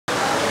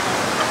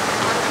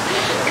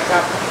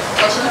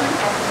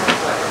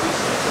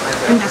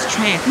think that's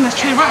Trey. I think that's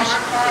Trey Rush.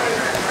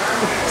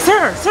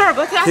 Sir,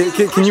 go to that.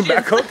 Can you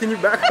back up? Can you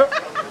back up?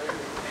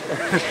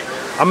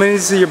 I'm gonna need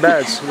to see your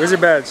badge. Where's your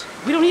badge?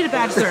 We don't need a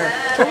badge, sir.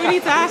 What we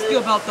need to ask you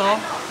about, though,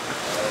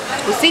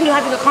 we've seen you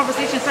having a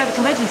conversation inside the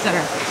convention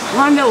center. I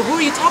want to know, who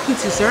are you talking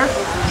to, sir?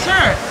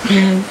 Sir.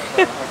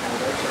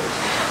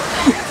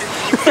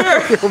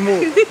 Sir.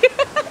 Move.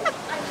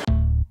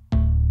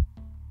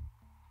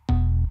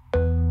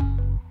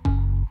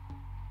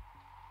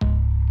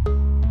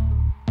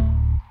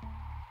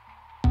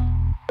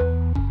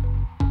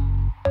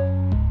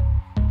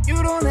 You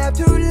don't have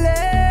to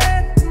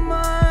let the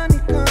money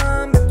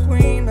come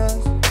between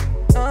us.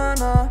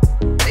 No,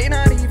 they're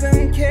not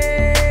even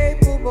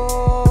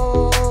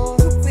capable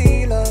to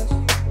feel us.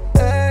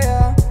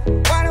 Yeah.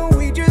 Why don't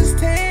we just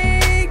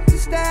take the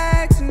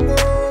stacks and go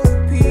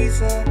to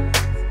pizza?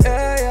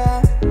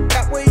 Yeah.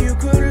 That way you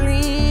could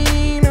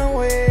lean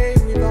away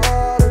with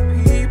all the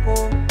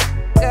people.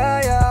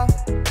 Yeah.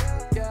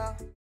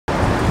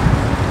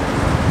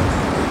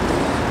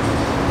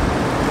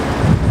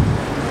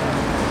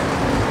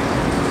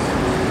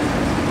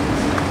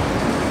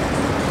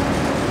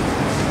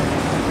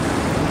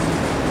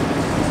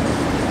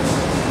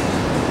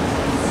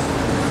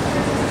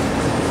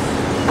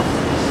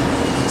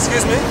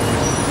 Excuse me?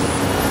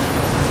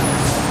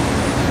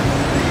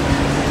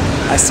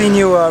 I seen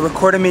you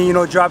recording me,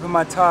 dropping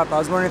my top. I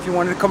was wondering if you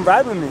wanted to come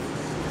ride with me.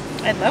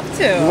 I'd love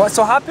to.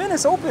 So hop in,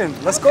 it's open.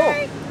 Let's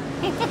Okay.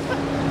 go.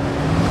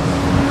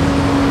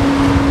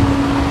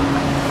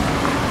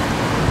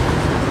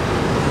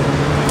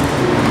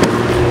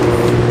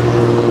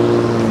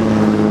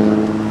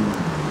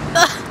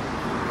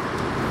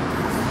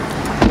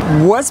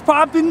 What's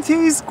poppin',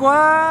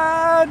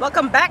 T-Squad?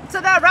 Welcome back to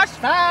the Rush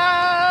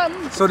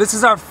Fam. So this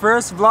is our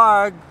first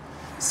vlog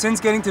since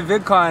getting to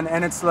Vidcon,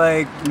 and it's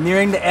like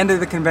nearing the end of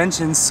the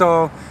convention.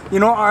 So,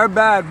 our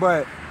bad,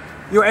 but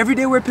every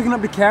day we're picking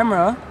up the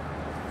camera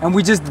and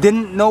we just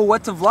didn't know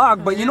what to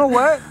vlog. But you know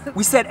what?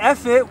 We said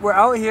F it, we're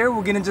out here,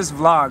 we're gonna just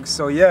vlog.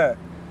 So yeah,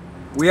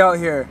 we out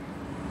here.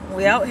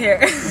 We out here.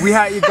 We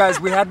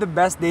had the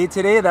best day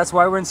today. That's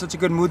why we're in such a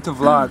good mood to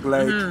vlog.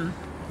 Like,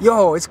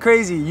 yo, it's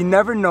crazy. You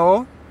never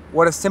know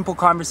what a simple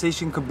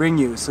conversation could bring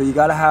you. So you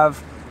gotta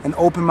have an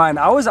open mind.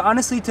 I was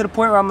honestly to the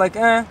point where I'm like,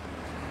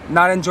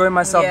 not enjoying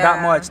myself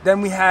that much.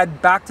 Then we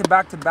had back to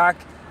back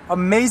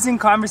amazing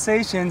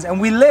conversations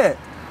and we lit.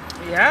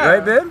 Yeah.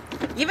 Right, babe?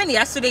 Even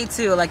yesterday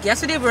too. Like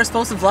yesterday we were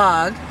supposed to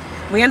vlog.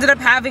 We ended up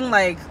having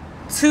like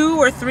 2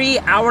 or 3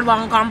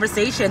 hour-long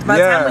conversations. By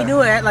the time we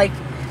knew it, like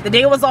the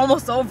day was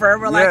almost over.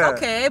 We're like,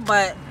 okay,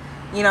 but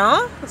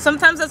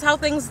sometimes that's how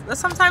things,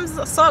 sometimes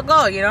so it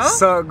go,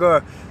 So it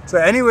go. So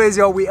anyways,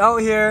 yo, we out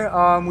here.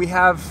 We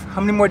have,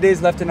 how many more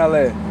days left in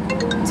LA?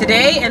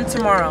 Today and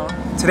tomorrow.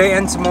 Today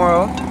and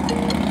tomorrow.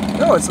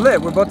 Yo, it's lit.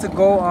 We're about to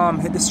go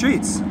hit the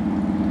streets.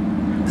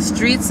 The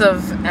streets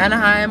of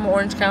Anaheim,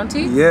 Orange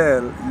County?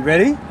 Yeah, you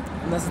ready?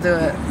 Let's do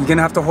it. You're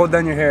gonna have to hold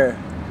down your hair.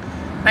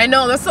 I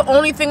know, that's the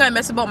only thing I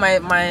miss about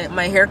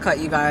my haircut,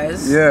 you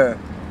guys. Yeah.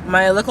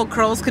 My little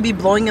curls could be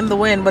blowing in the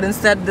wind, but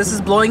instead this is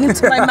blowing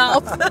into my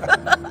mouth.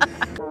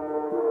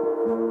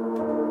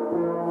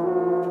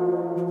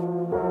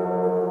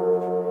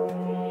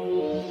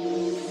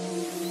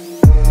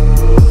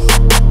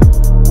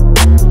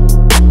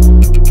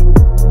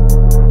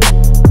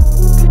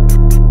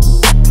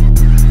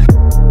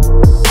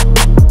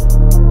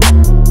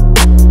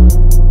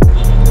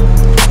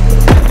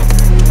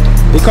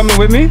 Coming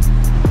with me?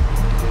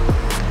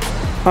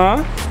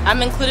 Huh?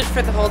 I'm included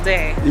for the whole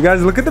day. You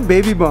guys, look at the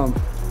baby bump.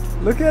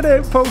 Look at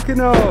it poking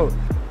out.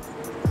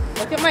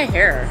 Look at my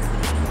hair.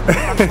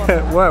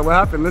 What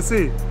happened? Let's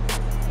see.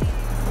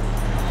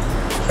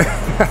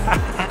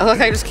 I look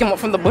like I just came up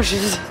from the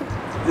bushes.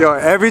 Yo,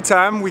 every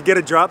time we get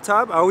a drop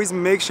top, I always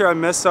make sure I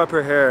mess up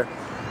her hair.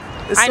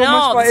 It's so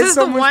much fun. It's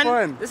so much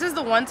fun. This is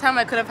the one time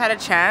I could have had a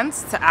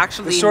chance to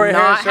actually short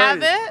not hair,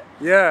 have it.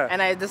 Yeah.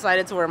 And I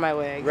decided to wear my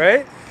wig.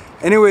 Right?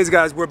 Anyways,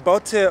 guys, we're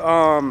about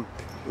to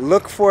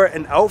look for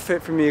an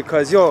outfit for me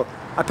because, yo,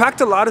 I packed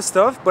a lot of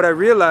stuff, but I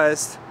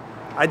realized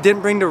I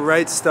didn't bring the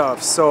right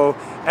stuff. So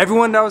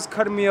everyone that was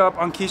cutting me up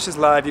on Keshia's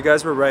live, you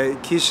guys were right.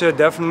 Keshia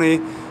definitely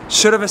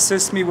should have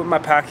assisted me with my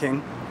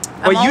packing.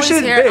 But you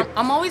should, babe.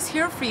 I'm always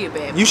here for you,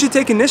 babe. You should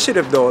take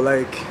initiative though,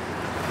 like.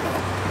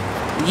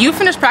 You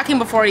finished packing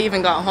before I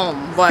even got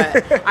home,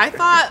 but I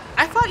thought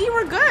you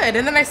were good,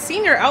 and then I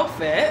seen your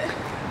outfit.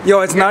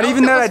 Yo, it's not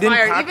even that I didn't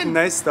fire. pack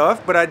nice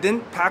stuff, but I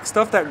didn't pack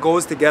stuff that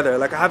goes together.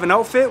 Like I have an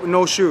outfit with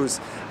no shoes.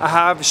 I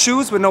have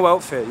shoes with no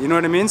outfit, you know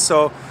what I mean?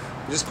 So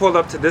I just pulled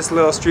up to this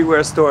little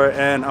streetwear store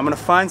and I'm gonna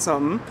find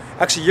something.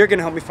 Actually, you're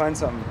gonna help me find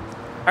something.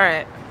 All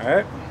right. All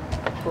right.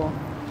 Cool.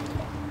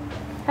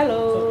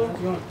 Hello.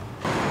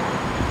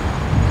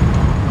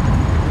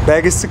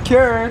 Bag is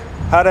secure.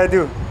 How'd I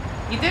do?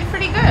 You did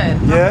pretty good. Yeah?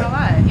 Not gonna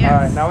lie. Yes. All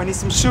right, now we need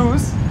some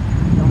shoes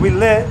and we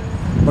lit.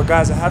 But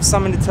guys, I have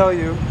something to tell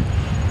you.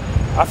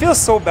 I feel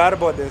so bad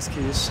about this,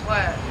 Kesh.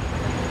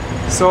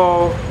 What?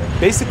 So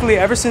basically,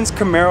 ever since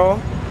Camaro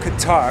could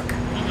talk,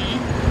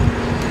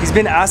 He's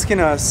been asking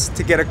us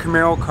to get a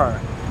Camaro car.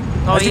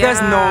 Oh, As you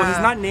guys know,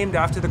 he's not named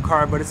after the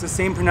car, but it's the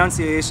same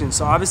pronunciation.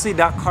 So obviously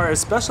that car is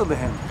special to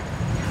him.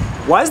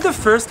 Why is the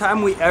first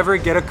time we ever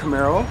get a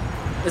Camaro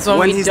It's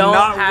when he's don't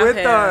not have with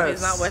him. us?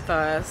 He's not with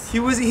us.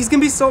 He's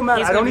gonna be so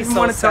mad. I don't even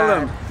want to tell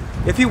him.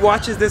 If he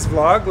watches this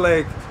vlog,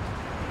 like,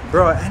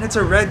 bro, and it's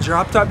a red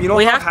drop top. You know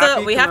we how have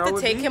happy to we have to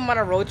would take be? him on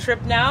a road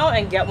trip now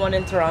and get one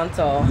in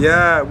Toronto.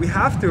 Yeah, we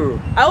have to.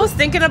 I was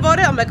thinking about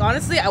it. I'm like,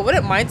 honestly, I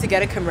wouldn't mind to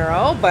get a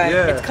Camaro, but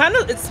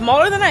it's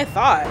smaller than I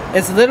thought.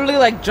 It's literally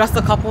like just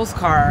a couple's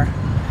car.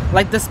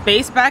 Like the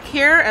space back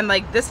here, and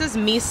like this is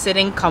me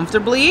sitting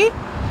comfortably.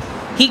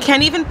 He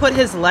can't even put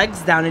his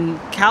legs down, and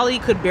Callie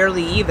could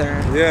barely either.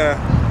 Yeah.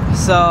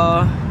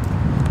 So,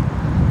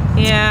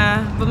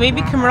 yeah, but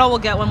maybe Camaro will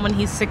get one when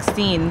he's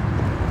 16.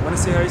 Want to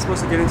see how you're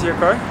supposed to get into your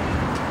car?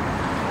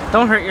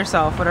 Don't hurt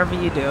yourself, whatever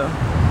you do.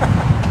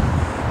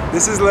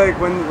 This is like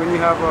when you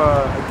have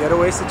a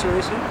getaway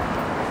situation.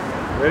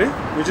 Ready?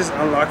 You just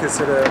unlock it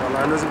so the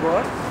alarm doesn't go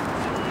off.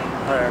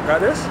 Alright, I got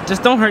this.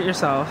 Just don't hurt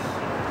yourself.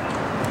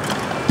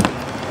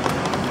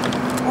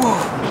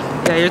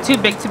 Yeah, you're too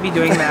big to be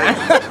doing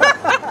that.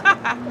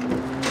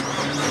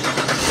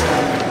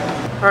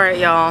 Alright,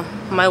 y'all.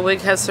 My wig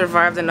has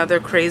survived another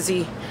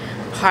crazy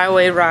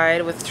highway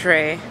ride with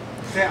Trey.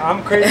 Okay,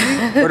 I'm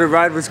crazy, or the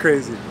ride was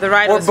crazy? The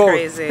ride was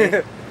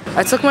crazy.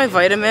 I took my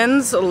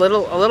vitamins a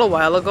little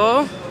while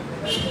ago.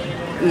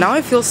 Now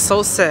I feel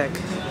so sick.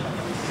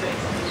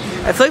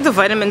 I feel like the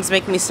vitamins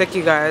make me sick,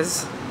 you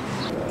guys.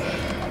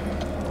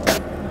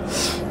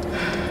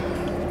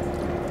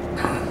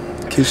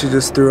 Keshia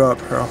just threw up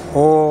her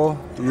whole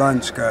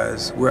lunch,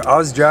 guys. I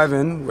was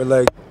driving, we're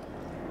like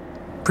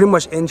pretty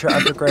much in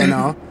traffic right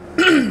now.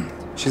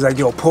 She's like,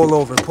 yo, pull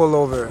over, pull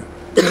over.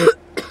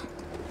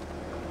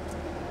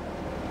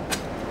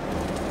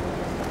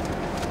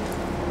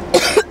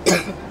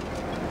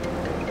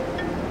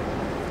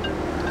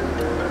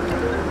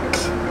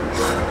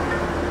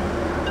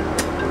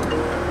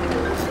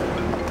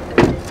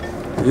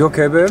 You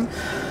okay, babe?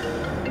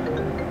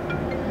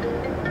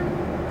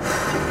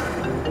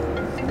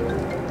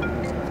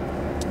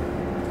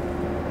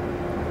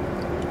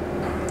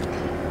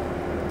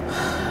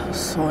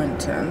 So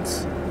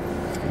intense.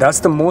 That's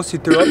the most you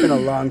threw up in a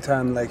long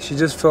time. Like, she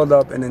just filled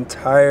up an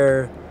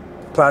entire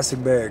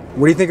plastic bag.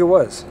 What do you think it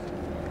was?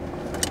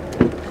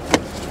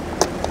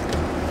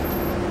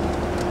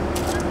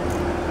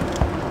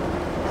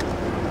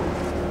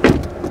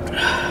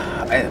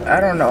 I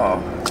don't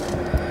know.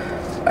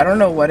 I don't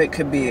know what it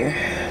could be.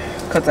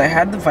 Because I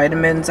had the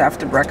vitamins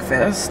after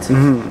breakfast.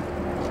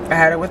 I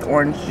had it with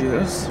orange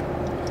juice.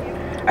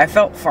 I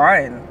felt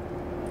fine.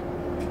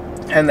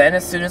 And then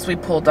as soon as we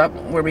pulled up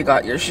where we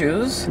got your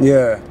shoes.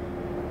 Yeah.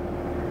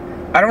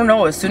 I don't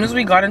know. As soon as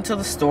we got into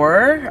the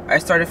store, I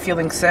started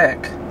feeling sick.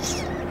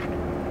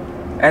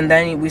 And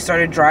then we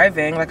started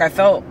driving. Like, I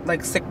felt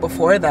like sick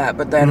before that.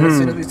 But then as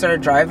soon as we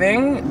started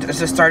driving, it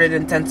just started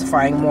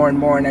intensifying more and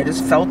more. And I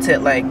just felt it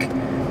like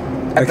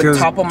at the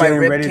top of my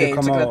rib cage,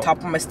 like at the top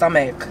of my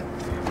stomach.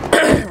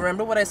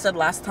 Remember what I said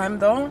last time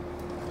though?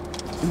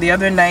 The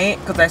other night,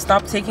 because I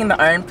stopped taking the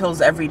iron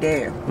pills every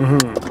day.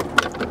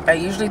 I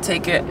usually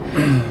take it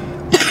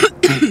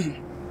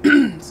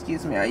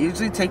excuse me, I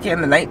usually take it in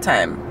the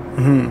nighttime.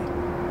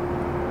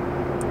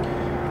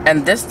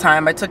 And this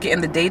time I took it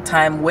in the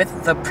daytime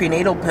with the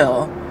prenatal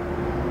pill,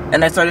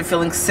 and I started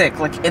feeling sick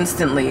like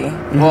instantly.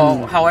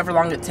 Well, however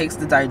long it takes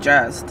to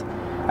digest.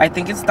 I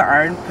think it's the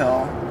iron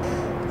pill.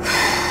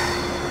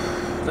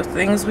 The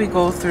things we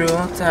go through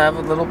to have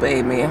a little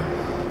baby.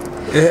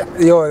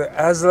 Yo,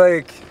 as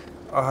like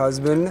a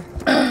husband,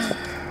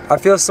 I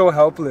feel so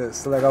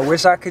helpless. Like, I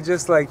wish I could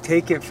just like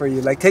take it for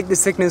you, like take the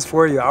sickness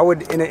for you. I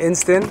would in an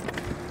instant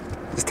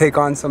just take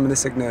on some of the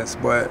sickness,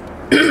 but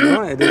you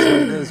know, it is what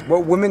it is.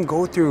 What women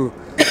go through,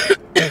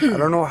 I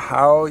don't know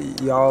how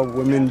y'all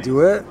women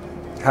do it,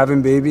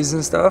 having babies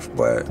and stuff,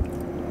 but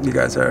you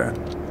guys are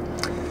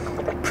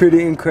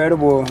pretty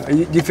incredible.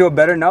 You feel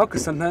better now?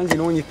 Because sometimes, you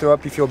know, when you throw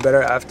up, you feel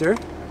better after.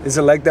 Is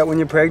it like that when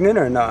you're pregnant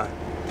or not?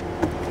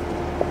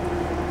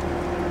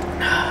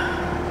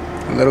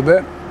 A little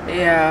bit?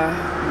 Yeah,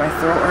 my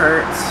throat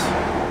hurts.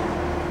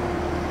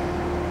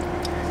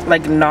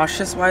 Like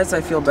nauseous wise, I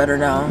feel better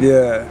now.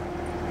 Yeah.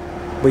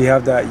 But you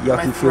have that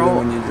yucky feeling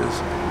when you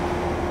just...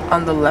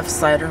 On the left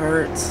side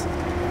hurts.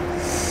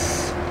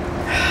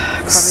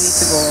 I probably need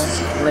to go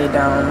lay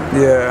down.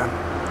 Yeah.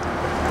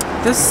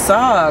 This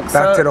sucks.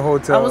 Back to the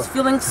hotel. I was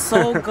feeling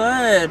so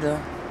good.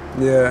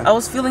 Yeah. I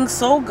was feeling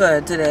so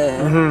good today.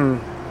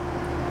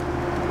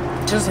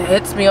 Just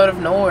hits me out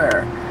of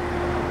nowhere.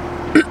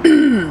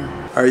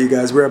 Alright, you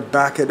guys, we're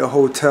back at the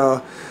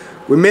hotel.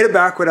 We made it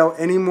back without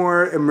any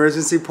more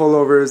emergency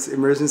pullovers,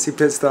 emergency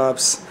pit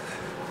stops.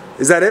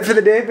 Is that it for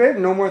the day, babe?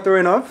 No more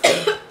throwing up?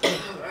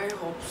 I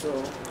hope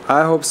so.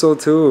 I hope so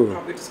too.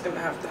 Probably just gonna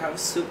have to have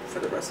soup for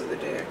the rest of the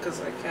day because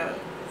I can't.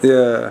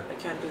 Yeah. I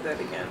can't do that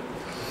again.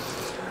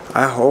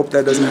 I hope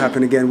that doesn't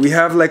happen again. We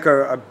have like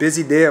a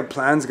busy day of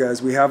plans,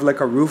 guys. We have like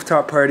a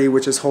rooftop party,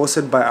 which is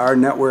hosted by our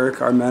network,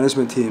 our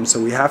management team.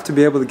 So we have to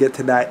be able to get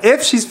to that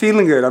if she's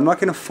feeling good. I'm not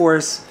going to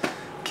force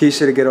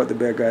Keshia to get out the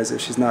bed, guys,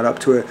 if she's not up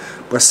to it.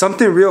 But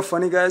something real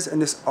funny, guys,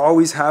 and this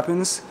always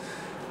happens.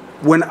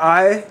 When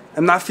I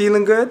am not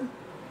feeling good,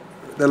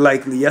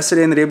 like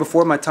yesterday and the day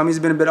before, my tummy's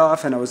been a bit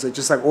off and I was like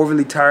just like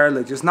overly tired,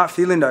 like just not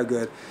feeling that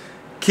good.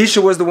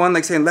 Keshia was the one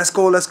like saying, let's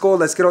go, let's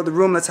get out the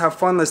room, let's have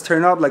fun, let's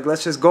turn up, like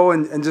let's just go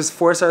and just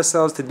force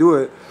ourselves to do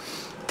it.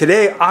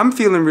 Today, I'm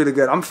feeling really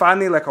good. I'm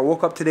finally like, I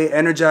woke up today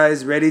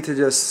energized, ready to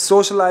just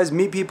socialize,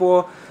 meet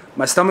people.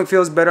 My stomach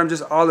feels better. I'm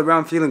just all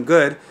around feeling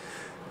good.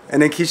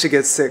 And then Keshia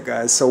gets sick,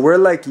 guys. So we're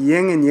like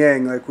yin and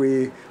yang. Like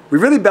we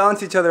really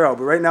balance each other out.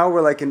 But right now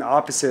we're like in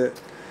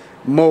opposite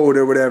mode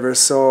or whatever.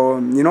 So,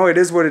 you know, it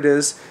is what it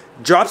is.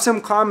 Drop some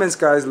comments,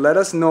 guys. Let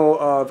us know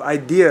of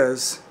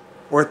ideas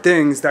or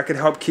things that could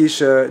help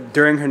Keshia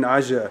during her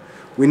nausea.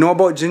 We know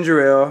about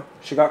ginger ale.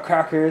 She got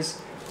crackers,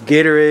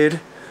 Gatorade.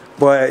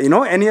 But, you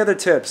know, any other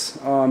tips?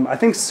 I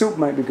think soup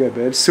might be good,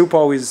 babe. Soup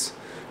always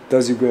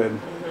does you good.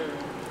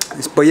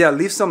 But yeah,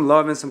 leave some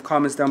love and some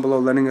comments down below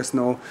letting us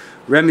know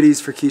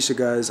remedies for Keshia,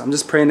 guys. I'm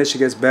just praying that she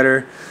gets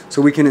better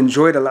so we can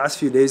enjoy the last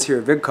few days here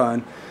at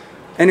Vidcon.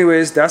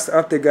 Anyways, that's the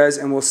update, guys,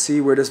 and we'll see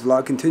where this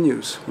vlog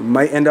continues. We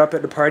might end up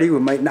at the party, we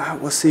might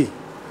not, we'll see.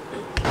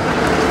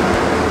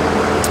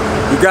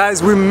 You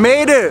guys, we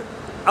made it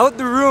out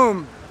the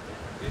room.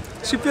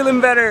 She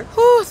feeling better.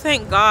 Whew,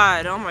 thank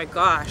God. Oh my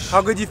gosh.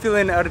 How good you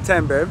feeling out of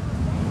 10, babe?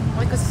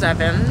 Like a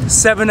 7.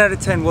 7 out of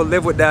 10, we'll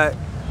live with that.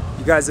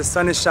 You guys, the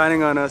sun is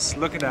shining on us.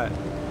 Look at that.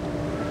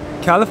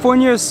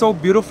 California is so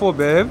beautiful,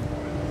 babe.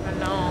 I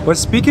know. But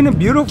speaking of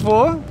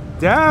beautiful,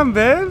 damn,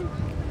 babe.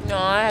 No,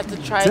 I have to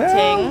try Damn,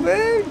 a thing.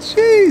 babe,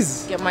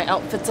 jeez. Get my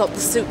outfits out the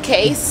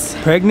suitcase.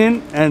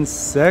 Pregnant and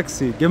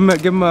sexy. Give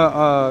him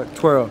a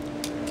twirl.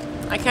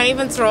 I can't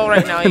even twirl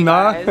right now, you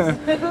Nah. guys.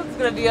 It's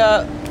gonna be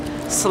a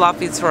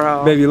sloppy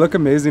twirl. Babe, you look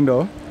amazing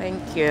though.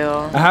 Thank you.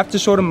 I have to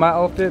show them my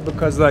outfit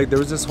because like there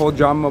was this whole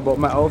drama about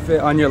my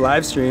outfit on your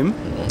live stream.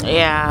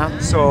 Yeah.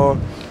 So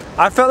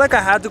I felt like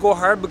I had to go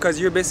hard because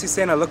you're basically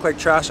saying I look like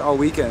trash all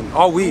week.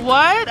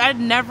 What? I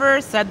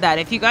never said that.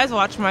 If you guys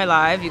watch my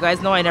live, you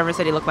guys know I never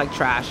said you look like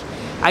trash.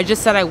 I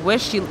just said I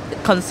wish you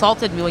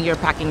consulted me when you're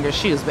packing your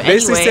shoes. But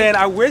basically anyway, saying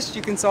I wish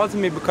you consulted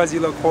me because you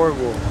look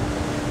horrible.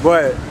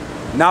 But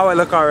now I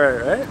look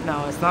alright, right?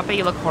 no, it's not that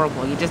you look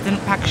horrible. You just didn't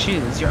pack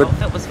shoes. Your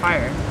outfit was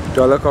fire.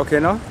 Do I look okay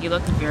now? You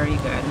looked very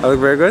good. I look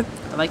very good?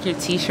 I like your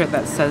t-shirt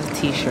that says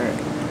t-shirt.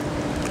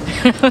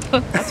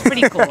 That's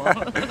pretty cool.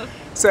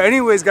 So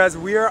anyways, guys,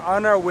 we are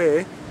on our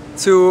way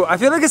to, I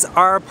feel like it's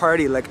our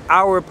party, like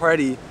our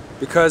party,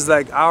 because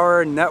like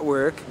our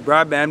network,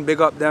 broadband,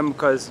 big up them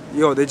because,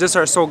 yo, they just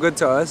are so good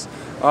to us.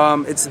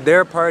 It's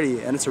their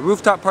party and it's a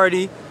rooftop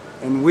party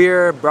and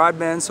we're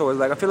broadband, so it's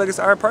like, I feel like it's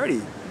our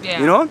party, Yeah.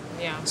 you know?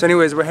 Yeah. So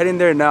anyways, we're heading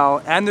there now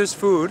and there's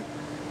food.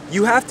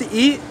 You have to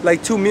eat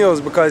like 2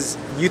 meals because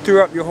you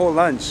threw up your whole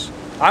lunch.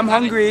 I'm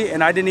hungry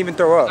and I didn't even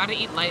throw up. Gotta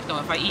eat light though.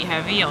 If I eat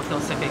heavy, I'll feel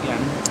sick again.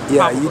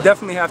 Yeah, Probably. you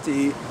definitely have to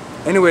eat.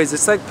 Anyways,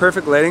 it's like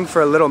perfect lighting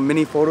for a little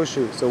mini photo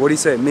shoot. So what do you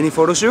say, mini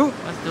photo shoot?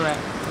 Let's do it.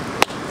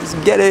 Let's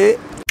get it.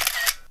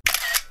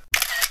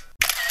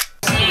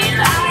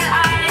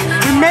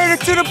 We made it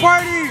to the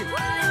party.